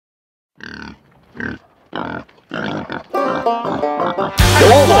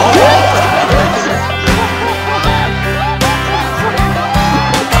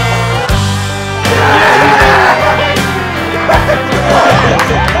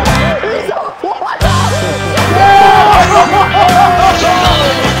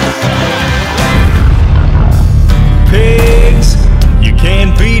Pigs, you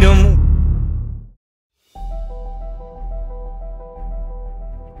can't beat them.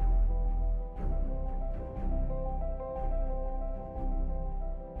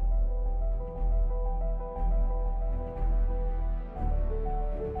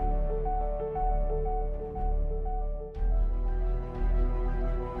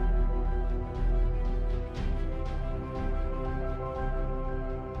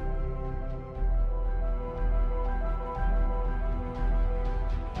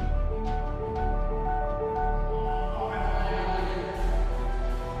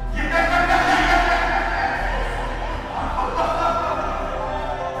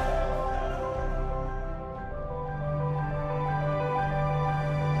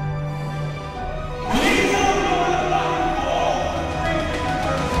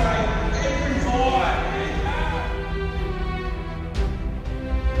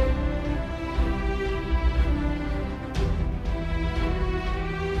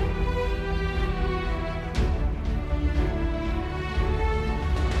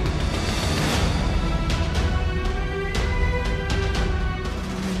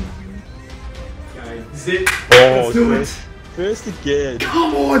 Zip. Oh, let's do it. First again.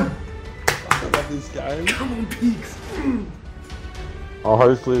 Come on. I love this game. Come on, pigs. Oh,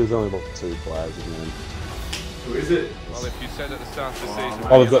 hopefully there's only about 2 players again. Who is it? Well, if you said at the start of the season,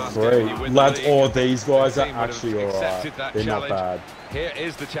 Oh, they've got 3. Lads, oh, these guys are actually alright. They're not bad. Here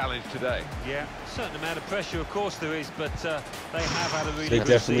is the challenge today. Yeah, a certain amount of pressure, of course there is, but they have had a really They good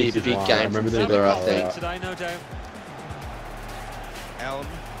definitely season. did I remember they were up there today, no doubt. Elm.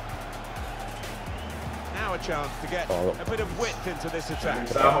 Now a chance to get a bit of width into this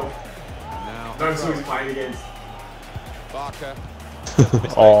attack. Now, Notice who he's playing against. Barker.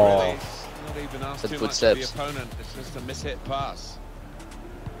 Oh. Not even asked That's too good much of the steps. opponent. It's just a mishit pass.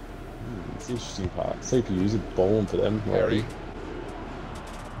 It's the interesting part. CPU's are balling for them already.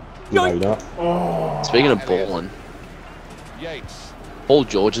 No. Maybe not. Oh. Speaking of balling, Yates. Paul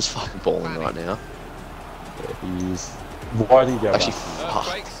George is fucking balling right now. Yeah, he is. Why did he go Actually, back?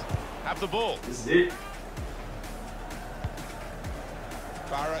 Earthquakes have the ball. This is it.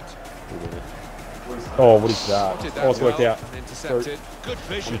 Barrett. Oh, what is that? Spotted Oh, it's worked well out. and intercepted. Good I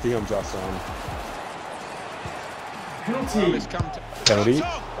vision. think I'm just on. Penalty. It's come to Penalty.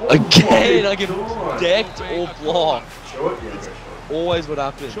 Again, I get God. decked or blocked. Short? Yeah, short. Always what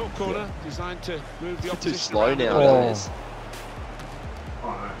happens. short corner designed to move the Too opposition slow around the now, ball. guys.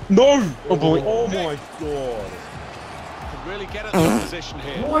 Oh no. No! Oh boy! Oh my god! Can really get at the position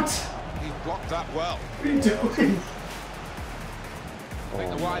here. What? He blocked that well. What are you doing? I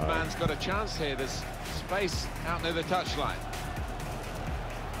think the wide man's got a chance here. There's space out near the touchline.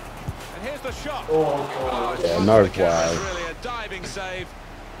 And here's the shot. Oh god. it's Yeah, onto no the canvas, way. Really a diving save,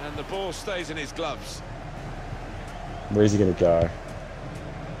 and the ball stays in his gloves. Where's he gonna go?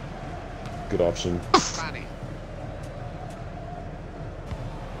 Good option. Fanny.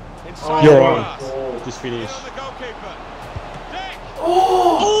 Inside You're the on. pass. Just finish. On the goalkeeper. Dick.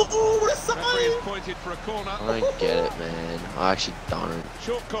 Oh! What a save! Referee is pointed for a corner. I don't get it, man. I actually don't.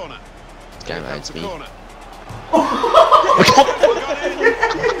 Short corner. This game Here hates comes the me. corner.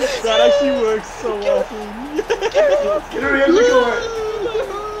 That actually works so often. Get around the corner.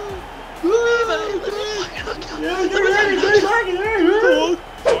 Yeah, get around.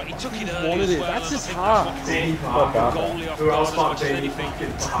 Right, he took it early Wanted as it. well, That's and I his think heart. that's what Danny caught Parker. the goalie off Who else guard but as much as Danny anything.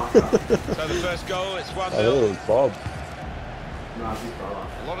 fucking Parker? So the first goal, it's 1-0. Oh, it was Bob. Nah, it's his brother.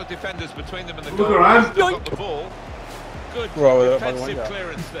 A lot of defenders between them and the Look goal. around. Still got the ball. Good Right, with that defensive fucking winger.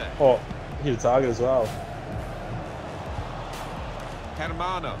 clearance there. Oh, hit a target as well.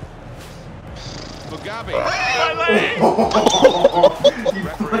 Hermano. Mugabe. You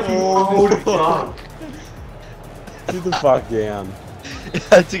fucking old fuck. Get the fuck down.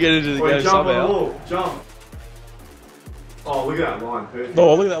 Had to get into the Wait, game jump on the somehow. wall. Jump. Oh, look at that line. Perfect.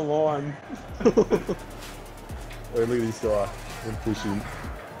 Oh, look at that line. Wait, look at this guy. I'm pushing.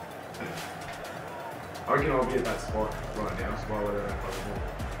 I reckon I'll be at that spot right now, so why would I have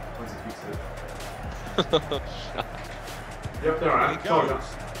once he fixes it. Yep, there I am. He Sorry, goes. guys.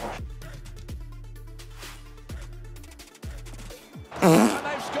 And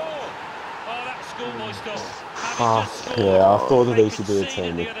they've scored. Oh, that schoolboy stuff. Fuck yeah, I thought that they should be a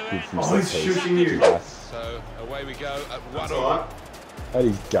team that could from Oh, he's shooting you. So away we go at 1-1. That's alright. That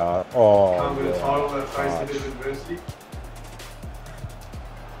is guard. Oh, Can't win a title that faced a gosh. bit of adversity.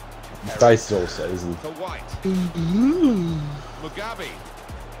 Face all season. To White. Mugabe.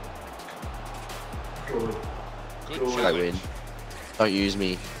 Good. Good Good. I challenge. win. Don't use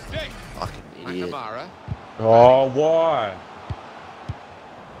me. Dick. Fucking idiot. McNamara. Oh, why?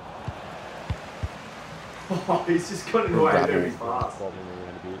 Oh, he's just got it away very fast.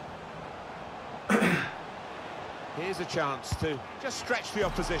 Here's a chance to just stretch the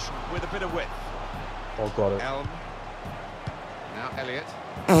opposition with a bit of width. Oh, got it. Elm. Now Elliott.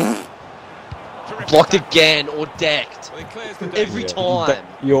 Terrific Blocked tackle. again or decked. Well, he clears the Every danger. time.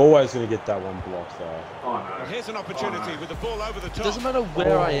 You're always going to get that one block, though. Oh Well, no. here's an opportunity with the ball over the top. Doesn't matter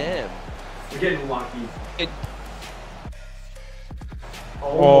where I am. We're getting lucky. It-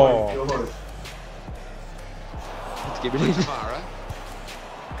 Oh my god. Let's give it in. McNamara.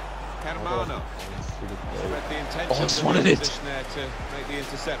 Hermano. Read the intention Oh, I just of the wanted it. position there to make the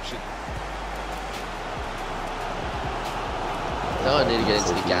interception. No, I need to get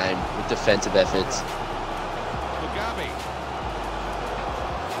into the game with defensive efforts. Mugabe.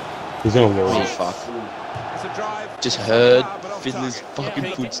 He's going to Oh, lose. fuck. It's a drive. Just It's heard far, but off Fiddler's target. fucking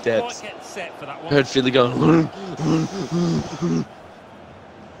he footsteps. didn't quite get set for that one. Heard Fiddler going.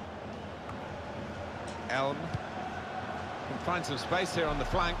 Elm. Can find some space here on the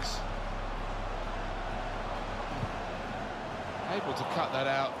flanks. Able to cut that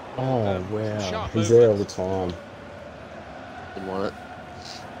out. Oh, wow. Sharp He's there all movement. the time. Didn't want it.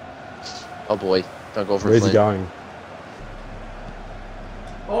 Oh boy, don't go for Where's a he flint. going?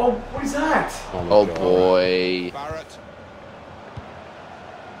 Oh, what is that? Oh, my Oh God. boy. Barrett.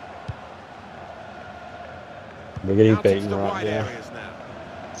 We're getting Out into beaten the right wide now. areas now.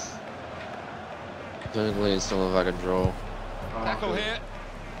 Technically, it's still if I can draw. Tackle here.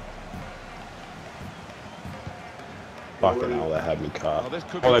 Fucking hell, they had me Well, cut. this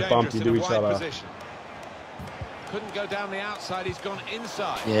could Oh, be they bumped dangerous in into a each wide other. position. Couldn't go down the outside. He's gone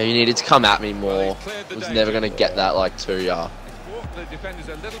inside. Yeah, you needed to come at me Well, more. he's cleared the I was danger. never gonna get that like 2-yard. It's walked the defenders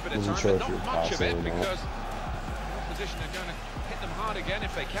a little bit of Wasn't time, sure but if you not were much of passing it or not. because the opposition are going to hit them hard again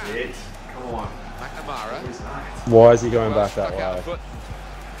if they can. Shit. Come on. McNamara. What is that? Why is he going Well back that stuck out way? foot.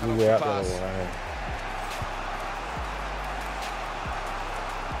 Cut You off were the out the pass. other way.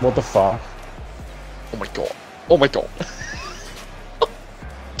 What the fuck? Oh my god. Oh my god.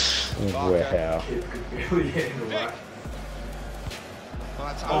 Where, how? Kid could really get in the way. Well,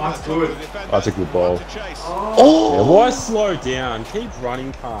 that's Oh, that's over the top good. of the defender. That's a good ball. One to chase. Oh. Yeah, why slow down? Keep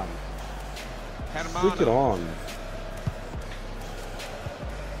running, cunt. Hermano. Flick it on.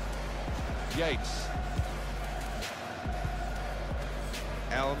 Yates.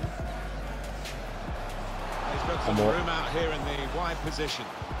 Elm. He's got some Come on. room out here in the wide position.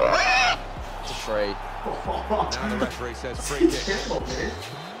 It's a free. Now the referee says free kick. Careful, man.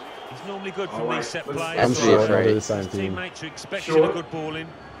 He's normally good Oh, from wait, these set let's- plays. I'm That's sure right. I'll do the same thing. Teammates are expecting Sure. a good ball in.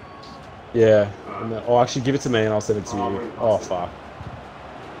 Yeah. And then, oh, actually, give it to me and I'll send it to you. Oh, fuck.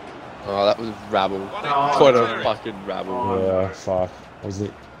 Oh, that was rabble. Oh, Quite sorry. a fucking rabble. Oh, Yeah, no. fuck. Was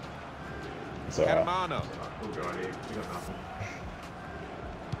it? It's alright. Hermano. We'll go here. We got nothing.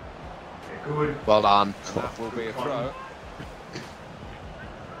 Yeah, good. Well done. That will be a throw.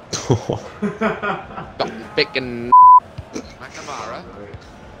 Picking. McNamara.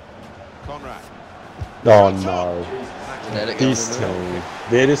 Conrad. Oh, no. Genetic This government. team.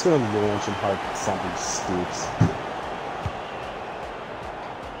 They're just going to launch and hope something sticks.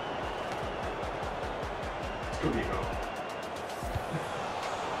 Could be a goal.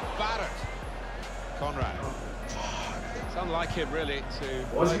 Barrett. Conrad. It's unlike him really to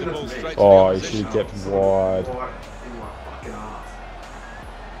Why is play he the gonna ball make- straight to Oh, the he opposition. should get wide. Right in my fucking ass.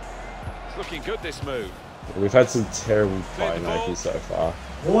 It's looking good this move. We've had some terrible Cleared the ball. playmaking so far.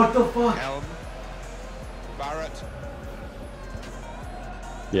 What the fuck? Elm. Barrett.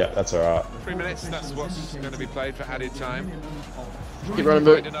 Yeah, that's alright. 3 minutes, that's what's going to be played for added time. Keep running, Find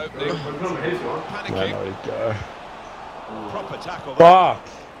boot. an opening. We've got him ahead if you want. No, Panicking. no, go. Proper tackle. Fuck!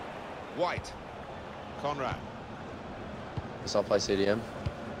 White. Conrad. Guess I'll play CDM.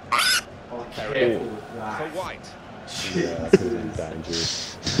 Oh, careful with For that. White. Yeah, that could have been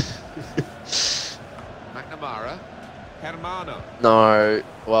dangerous. McNamara. Hermano. No.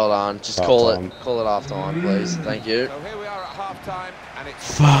 Well done. Just Half call time. it. Call it half time, please. Thank you. So here we are at half time, and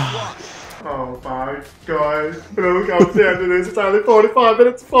it's Fuck. 1. Oh my god. It all comes down to this. It's only 45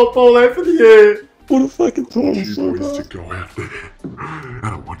 minutes of football left for the year. What a fucking time. You boys to go out there, and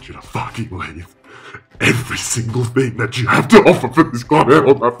I want you to fucking leave every single thing that you have to offer for this club out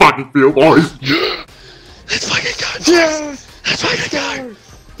on that fucking field, boys. Let's fucking go. Yes. Let's fucking go.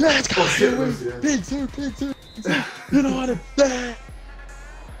 Let's go. Oh, shit, Lucy. Big two, United.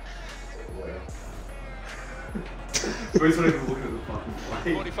 We're not even looking at the fucking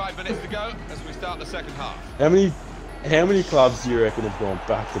play. 45 minutes to go as we start the second half. How many clubs do you reckon have gone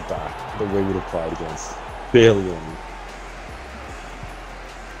back to back that we would have played against? Barely any.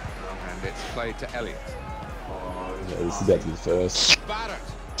 And it's played to Elliott. Yeah, this is about to be the first. Barrett.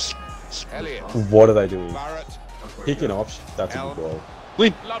 Elliott. What are they doing? Barrett. Kicking off. That's a good ball.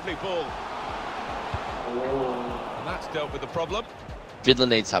 Lovely ball. And that's dealt with the problem. Vidler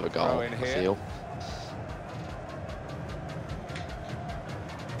needs to have a goal, Throw in I here. feel.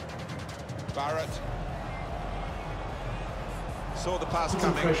 Barrett. Saw the pass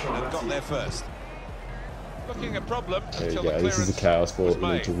coming and got there first. Looking a problem There you until the go. This is a clearance chaos ball. was We need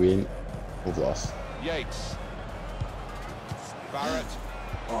made. to win. We've lost. Yates. Barrett.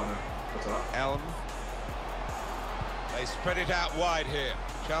 Oh no, what's that? Elm. They spread it out wide here.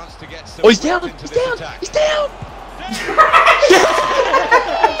 Chance to get some Oh, he's width down! into He's this down! attack. He's down! That's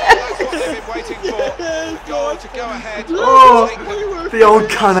what they've been waiting for. The goal to go ahead. Oh, Take them the old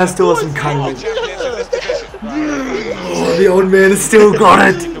cunt has still some the cunt. champions of this division. Oh, the old man has still got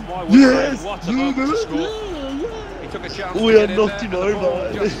it. Yes! What a moment to score. He took a chance We to had get in knocked there, him and the ball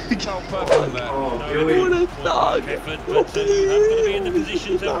over. just fell perfect there. Oh, No, Billy. What a thug! effort, but you have got to be in the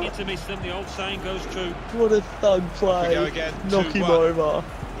positions, haven't you, to miss them. The old saying goes true. What a thug play. We go again, Knock him 2-1. over.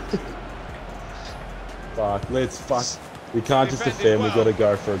 Fuck. Fuck. We can't just Defended defend. We've got well. to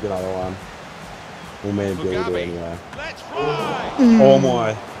go for another one. Well, me and Billy do Mugabe. anyway. Let's fly! Oh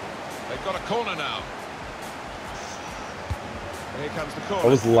my. They've got a corner now. Here comes the I corner.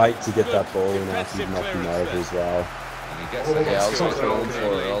 was late to get that ball in after you Defensive knocked him clearance over there. as well. And he gets the Yeah, I was hit going to for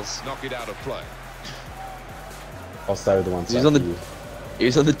it, else. knock it out of play. I'll stay with the one. He was on the- He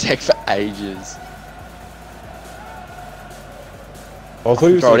was on the deck for ages. I thought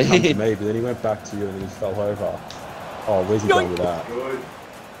he was Throw going it to come to in. me, but then he went back to you and then he fell over. Oh, where's he going with that? Good.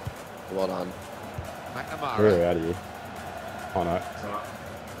 Well done. McNamara. We're out of here. Oh no. It's alright.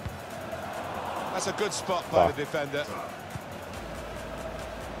 That's a good spot by Fuck. the defender. It's alright.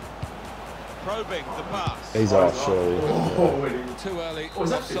 Probing the pass. He's off, surely. Oh, wait. Too early. Oh, is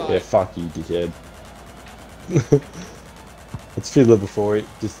that Offside. Yeah, fuck you, dickhead. It's Fiddler before it,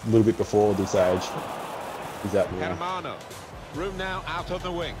 just a little bit before this age. He's at me now. Hermano. Room now out on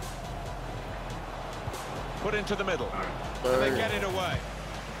the wing. Put into the middle. And they get it away.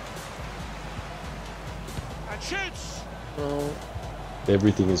 And shoots. Oh.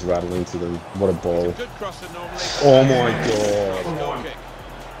 Everything is rattling to them. What a ball. Good crosser normally. Oh my god. Goal kick.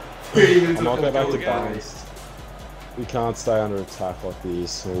 I might go back to balanced. We can't stay under attack like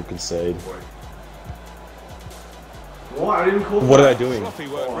this or we'll concede. What? I didn't call What are that. they doing? Sloppy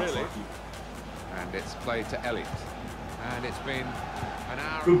work, Oh, that's really. lucky. And it's played to Elliott. And it's been an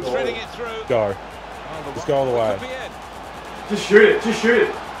hour Good ball. threading it through. Go. Oh, the Just one- go all the way. could be in. Just shoot it. Just shoot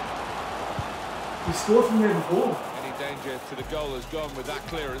it. You scored from there before. Any danger to the goal has gone with that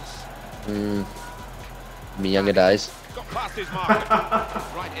clearance. Me younger days. Got past his marker.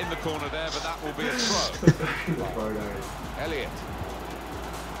 Right in the corner there, but that will be a throw. Elliott.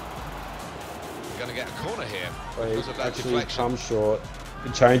 Going to get a corner here Wait, because of that actually deflection. come short.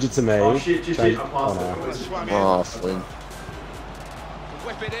 Change it to me. Oh shit, just Change hit. I Oh passed no. it. Swam in. Oh, Flynn.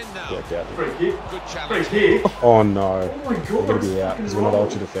 Whip it in now. Yeah, get out. Free kick. Good Free challenge. kick. Oh no. Oh my We're god. gonna that's be out fucking because we're not wrong.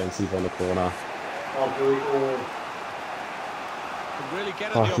 ultra defensive on the corner. Oh, Billy. Oh, Can really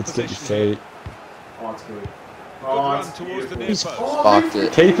get at Oh, the let's get your opposition here. feet. oh it's good. Good Oh, run it's towards the near beautiful. post. Fucked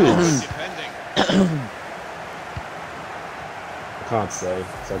it. Keepers. Defending. I can't see,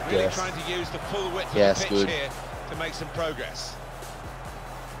 so I Really guess. trying to use the full width Yeah, of the it's pitch good. here to make some progress.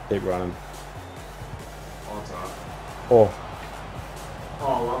 Keep running. Oh, it's alright. Oh,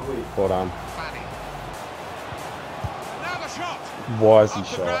 Oh, lovely. well done. Fanny. Now the shot. Why is he Up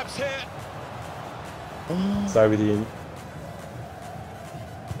for shot? grabs here. Stay with him.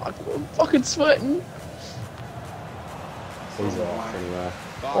 I'm fucking sweating. He's off anyway.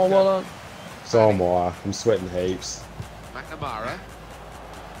 Oh, well done. So am I. I'm sweating heaps. McNamara.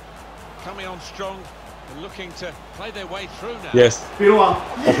 Coming on strong and looking to play their way through now. Yes, Fiddler.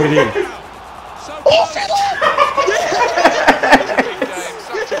 I'll put it in. So close. Such a big game,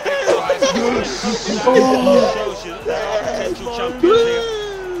 such a big prize. Shows you that there are potential champions here.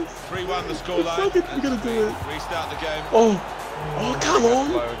 3-1 the scoreline. Fucking gonna do it. Restart the game. Oh, oh, come on.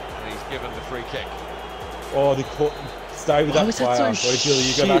 Blown, and he's given the free kick. Oh, stay with Why that was that player. so Wait, Billy, you go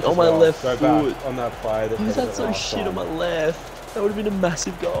shit back as on my well. left Go foot? back on that play. Why is that so shit on my left? That would have been a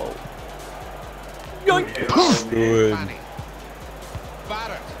massive goal. Yoink! Good. Fanny.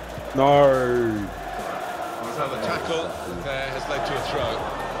 Barrett. No. So the tackle there has led to a throw.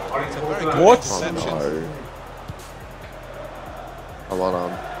 It's a very good What? interception. Oh, no. Oh, well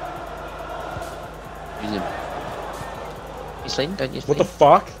done. Use him. You seen? Don't you? What the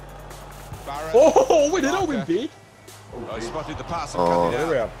fuck? Barrett. Oh, we did all win big. Oh, he spotted the pass and Oh. cut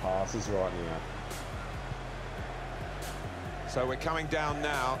Where it are out. our passes right now? So we're coming down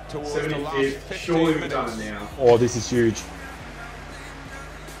now towards the 70 last if 15 surely we've minutes. done it now. Oh, this is huge.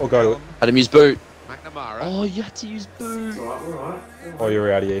 I'll go. Adam use boot. McNamara. Oh, you had to use boot. It's alright, we're alright. Oh,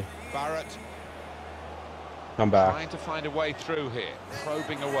 you're out of here. Barrett Come back. trying to find a way through here,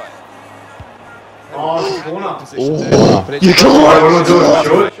 probing away. Oh, it's a corner. Position there, Corner. but it's You Alright, can't. we're not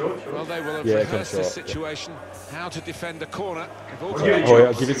doing it. Short. Well, they will have Yeah, rehearsed come this short. situation, how to defend a corner. They've all Yeah. tried. Oh,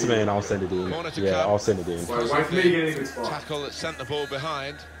 yeah, give it to me and I'll send it in. Corner to Yeah, come. I'll send it in. Wait for me to get in a good spot. Tackle that sent the ball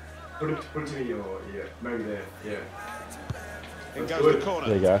behind. Put it to me, or yeah, maybe there. Yeah. In Let's goes do the it. corner.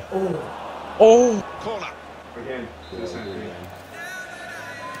 There you go. Oh, Oh! Corner. again. Do the same thing.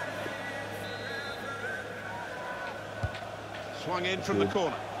 Swung in from the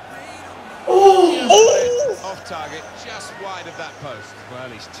corner. Oh! Off target, just wide of that post. Well,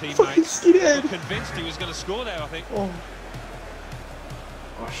 his Fucking teammates skinhead! were convinced he was going to score there, I think. Oh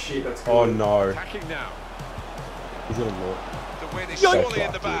shit, that's good. Oh no. Attacking now. He's gonna look. The win is Yikes. surely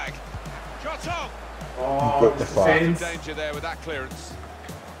in the bag. Shot on. Oh, What the fuck? defense. Danger there with that clearance.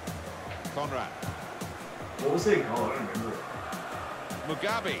 Conrad. What was their goal? I don't remember it.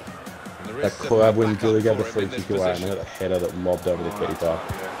 Mugabe. And the That risk club when backup Gilly gave the for free him in kick this away and position. then that header that lobbed over the keeper.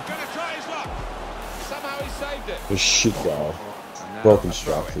 Yeah. Gonna try his luck. Somehow he saved it. It was shit goal. And now Well a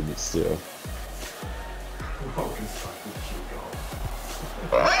constructed, but still. Well constructed shit goal.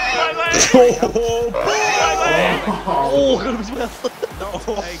 Oh, got him as well. Not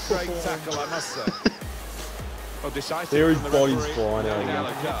a great tackle, I must say. Well, decisive There his from the body's referee. flying out No again.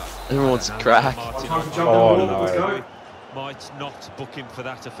 yellow card. Everyone's cracked. Martin, Time to jump Oh, on the ball. Let's no. go. might not book him for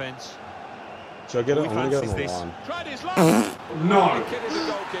that offence. Should I get it? We I'm gonna get fancies on the this. line. Tried his luck. No. He kidded the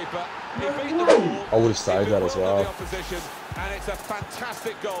goalkeeper. He beat the ball. I would have saved He that did as well with well. the opposition, and it's a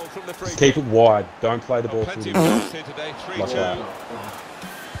fantastic goal from the free Just keep kick. it wide. Don't play the ball Plenty through of the goals here today. 3-2. like that.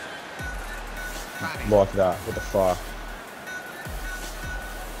 Fanny. Like that. What the fuck?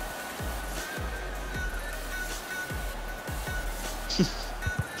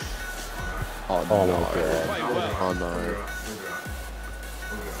 Oh, Oh no. my god. Played well. Oh, no. We'll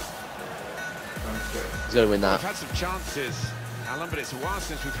He's got to win We've that. had some chances, Alan, but it's a while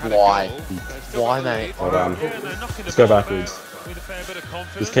since we've had Why? a goal. They've still Why, got the mate? lead. Hold on. Yeah, and they're knocking Let's the go ball backwards. about with a fair bit of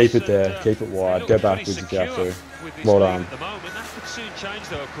confidence. Just keep it there. and, Keep it they wide. look Go pretty backwards if you have secure to. with this Well lead done. At the moment. That could soon change,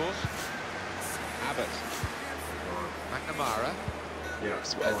 though, of course. Abbott. McNamara. Yeah.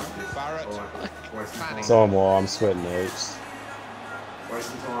 Barrett. Wasting Fanny. time. So am I. I'm sweating heaps.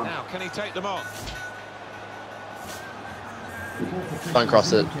 Wasting time. Now, can he take them on? Don't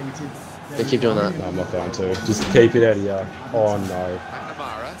cross it. Yeah, keep doing that. No, I'm not going to. Just keep it out of here. Oh no.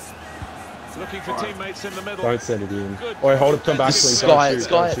 McNamara. Looking for teammates in the middle. Don't send it in. Good. Oh, wait, hold it. Come back, please. Sky Don't it, shoot.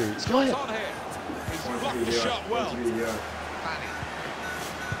 sky Don't it, shoot. sky It's it. on here. He's Want to blocked be the shot well. want to be Fanny.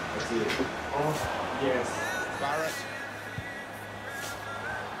 That's it. Oh, yes. Barrett.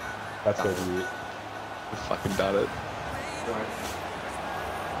 That's gonna be it. We fucking done it. Right.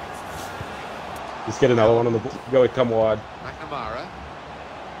 Just get another one on the ball. Go, come wide. McNamara.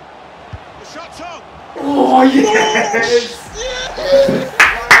 The shot's on. Oh, yes!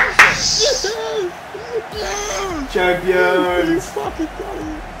 Champions! Fucking got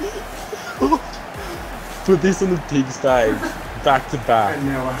it. Put this on the big stage. Back to back. And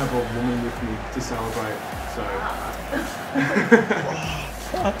now I have a woman with me to celebrate, so...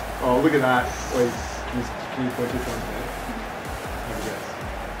 oh, look at that. Wait, can you put this on there? Have a guess.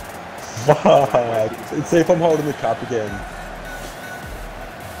 Fuck. Let's see if I'm holding the cup again.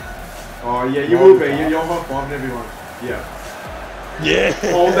 Oh, yeah, you will be. You're high-fiving everyone. Yeah. Yeah.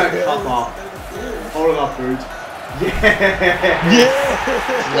 Hold that cup up. Hold it up, dude. Yeah!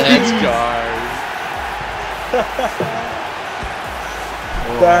 Let's go.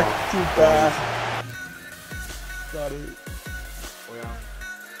 Back to back. Got it. Oh, yeah.